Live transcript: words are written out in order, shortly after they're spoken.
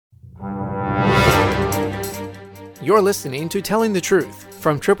You're listening to Telling the Truth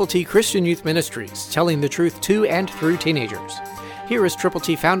from Triple T Christian Youth Ministries, telling the truth to and through teenagers. Here is Triple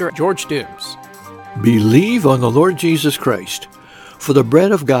T founder George Dooms. Believe on the Lord Jesus Christ, for the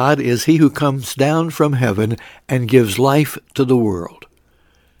bread of God is he who comes down from heaven and gives life to the world.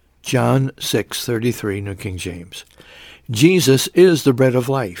 John 6:33, New King James. Jesus is the bread of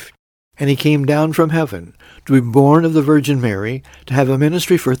life, and he came down from heaven to be born of the Virgin Mary, to have a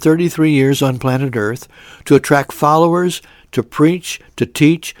ministry for 33 years on planet Earth, to attract followers, to preach, to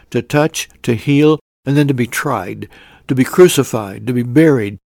teach, to touch, to heal, and then to be tried, to be crucified, to be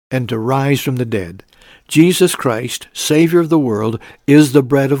buried, and to rise from the dead. Jesus Christ, Savior of the world, is the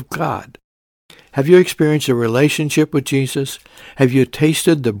bread of God. Have you experienced a relationship with Jesus? Have you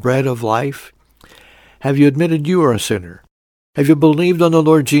tasted the bread of life? Have you admitted you are a sinner? Have you believed on the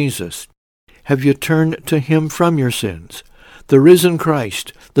Lord Jesus? Have you turned to him from your sins? The risen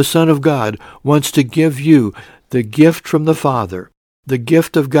Christ, the Son of God, wants to give you the gift from the Father, the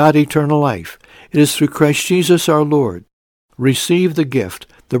gift of God, eternal life. It is through Christ Jesus our Lord. Receive the gift,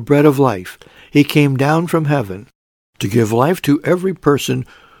 the bread of life. He came down from heaven to give life to every person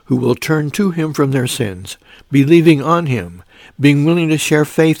who will turn to him from their sins, believing on him, being willing to share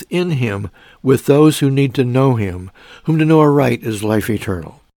faith in him with those who need to know him, whom to know aright is life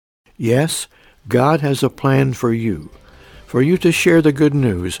eternal. Yes, God has a plan for you to share the good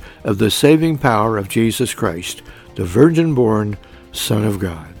news of the saving power of Jesus Christ, the virgin-born Son of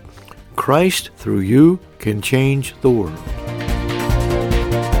God. Christ, through you, can change the world.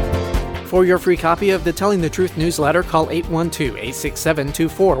 For your free copy of the Telling the Truth newsletter, call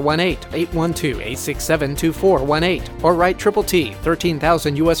 812-867-2418, 812-867-2418, or write Triple T,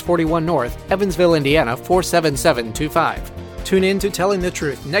 13,000 U.S. 41 North, Evansville, Indiana, 47725. Tune in to Telling the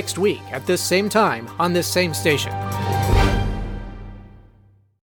Truth next week at this same time on this same station.